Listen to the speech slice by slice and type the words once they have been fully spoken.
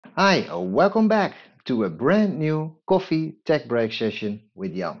Hi, welcome back to a brand new coffee tech break session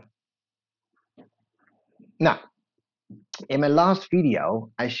with Jan. Now, in my last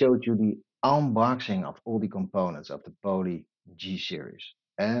video, I showed you the unboxing of all the components of the Poly G series.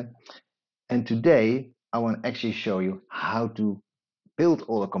 Uh, and today, I want to actually show you how to build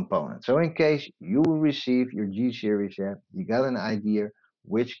all the components. So, in case you will receive your G series, you got an idea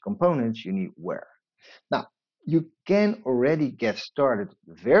which components you need where. Now, you can already get started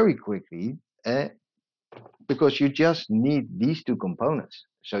very quickly. Uh, because you just need these two components.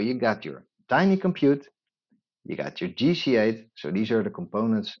 So you got your tiny compute, you got your GC8. So these are the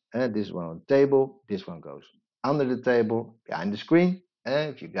components. This one on the table, this one goes under the table, behind the screen.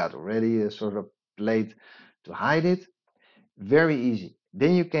 If you got already a sort of plate to hide it, very easy.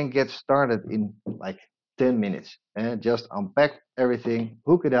 Then you can get started in like 10 minutes and just unpack everything,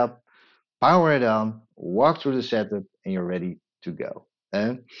 hook it up, power it on, walk through the setup, and you're ready to go.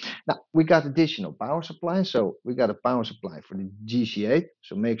 Now we got additional power supply. So we got a power supply for the GC8.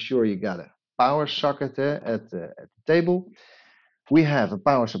 So make sure you got a power socket at the table. We have a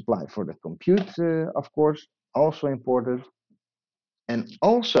power supply for the compute, of course, also important. And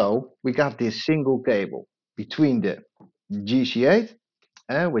also we got this single cable between the GC8,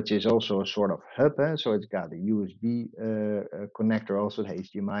 which is also a sort of hub. So it's got a USB connector, also the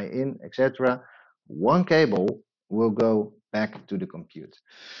HDMI in, etc. One cable will go back to the compute.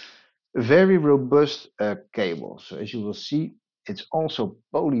 A very robust cable. So as you will see, it's also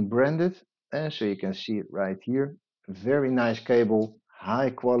poly branded. So you can see it right here. Very nice cable, high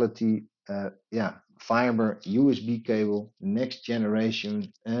quality, fiber USB cable, next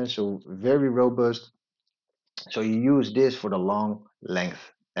generation. So very robust. So you use this for the long length.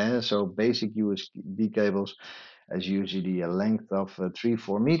 And so basic USB cables as usually a length of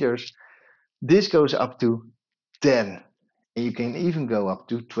 3-4 meters. This goes up to 10. And you can even go up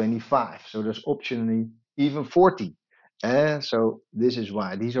to 25. So there's optionally even 40. So this is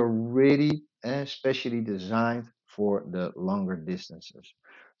why these are really specially designed for the longer distances.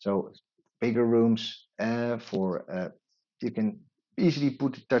 So bigger rooms for you can easily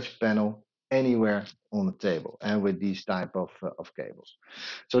put the touch panel anywhere on the table and with these type of cables.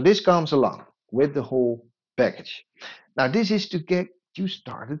 So this comes along with the whole package. Now this is to get you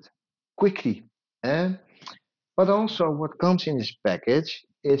started quickly. eh? But also what comes in this package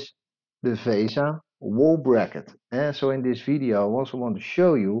is the VESA wall bracket. So in this video, I also want to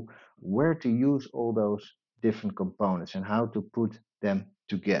show you where to use all those different components and how to put them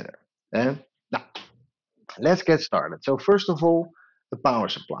together. Now, let's get started. So first of all, the power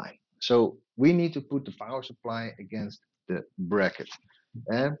supply. So we need to put the power supply against the bracket.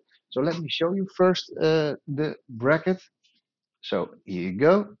 Uh, so let me show you first the bracket. So here you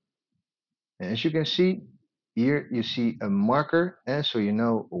go. As you can see, here you see a marker, so you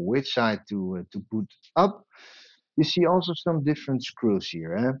know which side to put up. You see also some different screws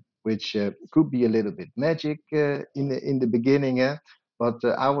here, which could be a little bit magic in the beginning, but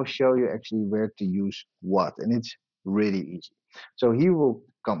I will show you actually where to use what, and it's really easy. So here will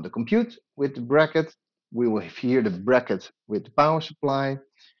come the compute with the bracket. We will have here the bracket with the power supply.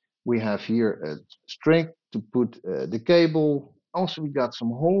 We have here a string to put the cable. Also, we got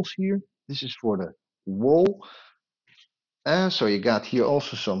some holes here. This is for the wall. So you got here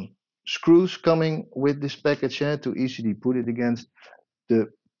also some screws coming with this package to easily put it against the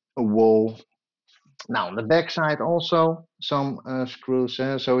wall. Now on the back side also some screws,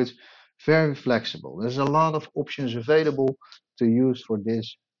 so it's very flexible. There's a lot of options available to use for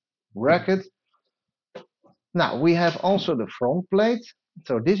this bracket. Now we have also the front plate.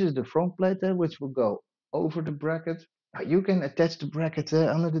 So this is the front plate which will go over the bracket. You can attach the bracket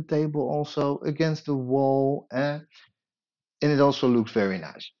under the table also against the wall. And it also looks very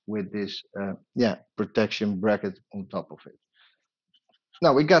nice with this protection bracket on top of it.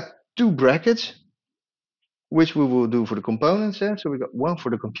 Now we got two brackets which we will do for the components. So we got one for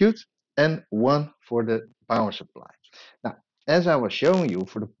the compute and one for the power supply. Now, as I was showing you,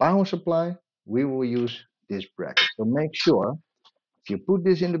 for the power supply, we will use this bracket. So make sure if you put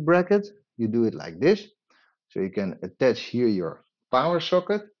this in the bracket, you do it like this. So you can attach here your power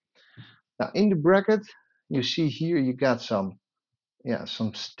socket. Now in the bracket, you see here you got some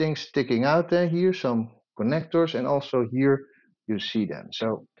things sticking out there here, some connectors, and also here you see them.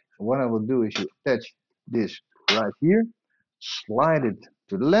 So what I will do is you attach this right here, slide it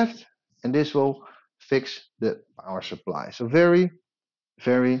to the left, and this will fix the power supply. So very,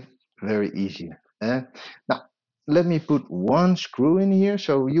 very, very easy. Now, let me put one screw in here.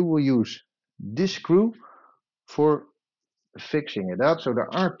 So you will use this screw for fixing it up. So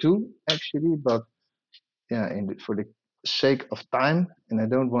there are two actually, but yeah, for the sake of time, and I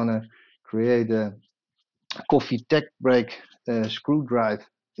don't want to create a coffee tech break screw drive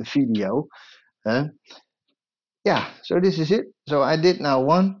video. Uh, yeah, so this is it. So I did now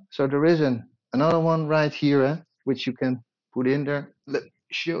one. So there is another one right here, which you can put in there. Let me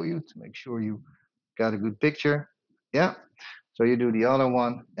show you to make sure you got a good picture. Yeah. So you do the other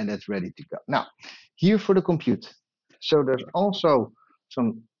one and that's ready to go. Now, here for the compute. So there's also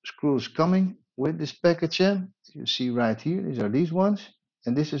some screws coming with this package. You see right here, these are these ones.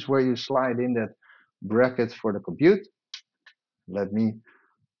 And this is where you slide in that bracket for the compute. Let me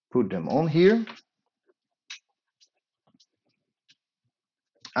put them on here.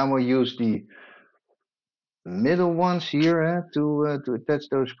 I will use the middle ones here to attach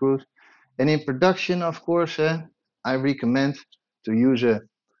those screws. And in production, of course, I recommend to use a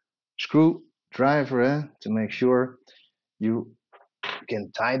screwdriver to make sure you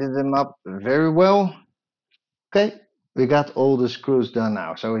can tighten them up very well. Okay, we got all the screws done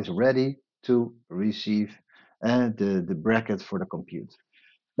now, so it's ready to receive the bracket for the compute.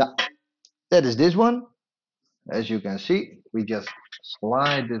 Now, that is this one. As you can see, we just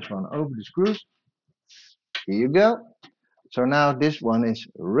slide this one over the screws. Here you go. So now this one is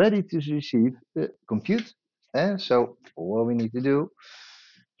ready to receive the compute. And so what we need to do,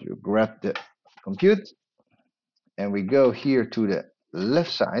 you grab the compute and we go here to the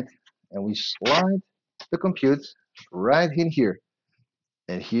left side and we slide the compute right in here.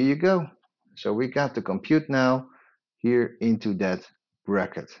 And here you go. So we got the compute now here into that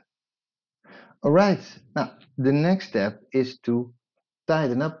bracket. All right, now the next step is to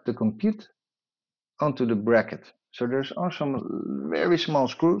tighten up the compute onto the bracket. So there's also some very small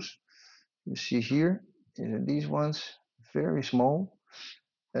screws. You see here, these ones, very small.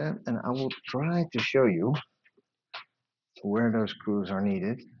 And I will try to show you where those screws are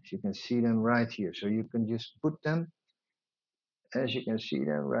needed. You can see them right here. So you can just put them, as you can see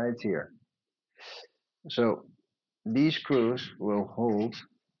them right here. So these screws will hold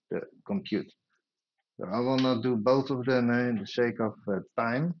the compute. So I will not do both of them in the sake of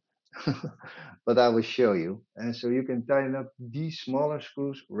time, but I will show you. And so you can tighten up these smaller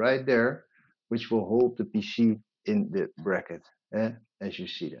screws right there, which will hold the PC in the bracket, as you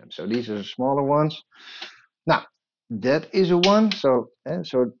see them. So these are the smaller ones. Now, that is a one. So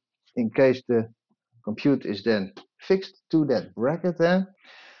in case the compute is then fixed to that bracket there.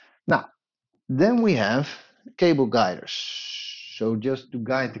 Now, then we have cable guiders. So just to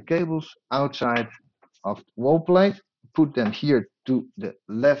guide the cables outside of the wall plate, put them here to the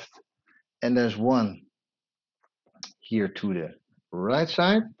left, and there's one here to the right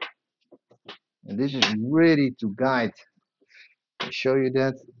side. And this is ready to guide, I'll show you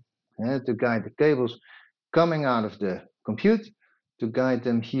that, to guide the cables coming out of the compute, to guide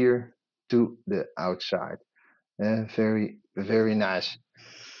them here to the outside. Very, very nice.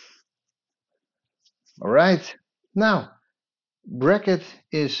 All right, now bracket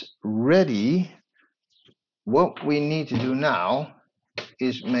is ready. What we need to do now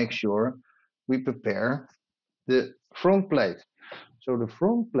is make sure we prepare the front plate. So the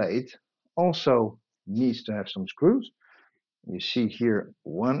front plate also needs to have some screws. You see here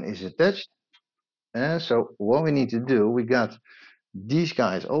one is attached. And so what we need to do, we got these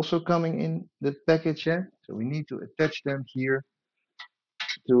guys also coming in the package here. So we need to attach them here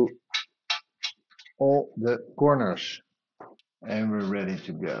to all the corners. And we're ready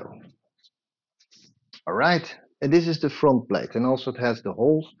to go. All right, and this is the front plate, and also it has the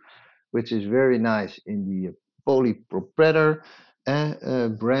holes, which is very nice in the polypropelled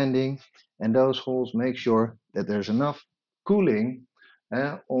branding. And those holes make sure that there's enough cooling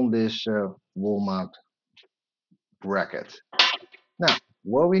on this wall mount bracket. Now,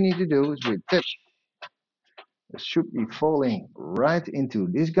 what we need to do is we attach. It should be falling right into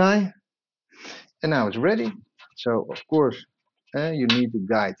this guy, and now it's ready. So of course, you need to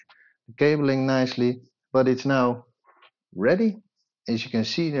guide the cabling nicely, but it's now ready. As you can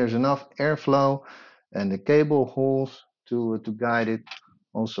see, there's enough airflow and the cable holes to guide it.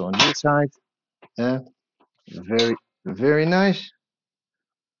 Also on this side, very, very nice.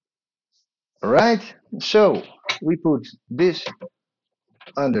 All right, so we put this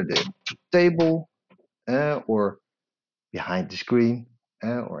under the table or behind the screen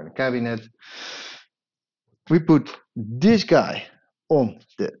or in the cabinet. We put this guy on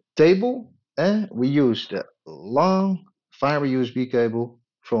the table and we use the long fiber USB cable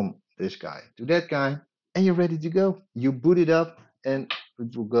from this guy to that guy, and you're ready to go. You boot it up and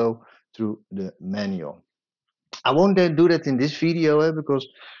it will go through the manual. I won't do that in this video because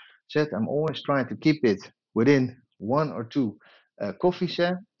I'm always trying to keep it within one or two coffee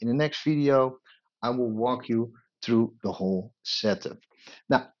set. In the next video, I will walk you through the whole setup.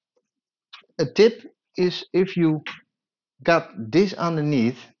 Now, a tip is if you got this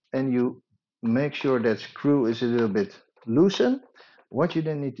underneath and you make sure that screw is a little bit loosened, what you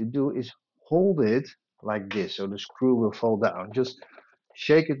then need to do is hold it like this so the screw will fall down. Just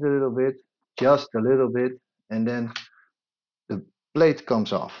shake it a little bit, just a little bit, and then the plate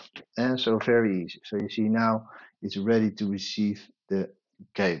comes off. And so very easy. So you see now it's ready to receive the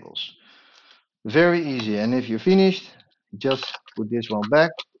cables. Very easy. And if you're finished, just put this one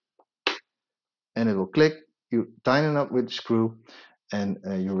back and it will click. You tighten up with the screw and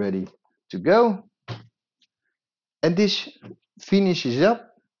you're ready to go. And this finishes up.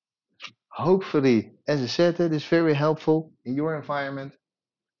 Hopefully, as I said, it is very helpful in your environment.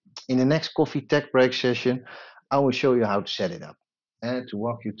 In the next coffee tech break session, I will show you how to set it up and to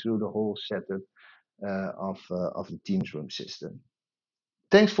walk you through the whole setup of the Teams room system.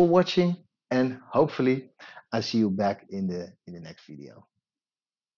 Thanks for watching, and hopefully I see you back in the next video.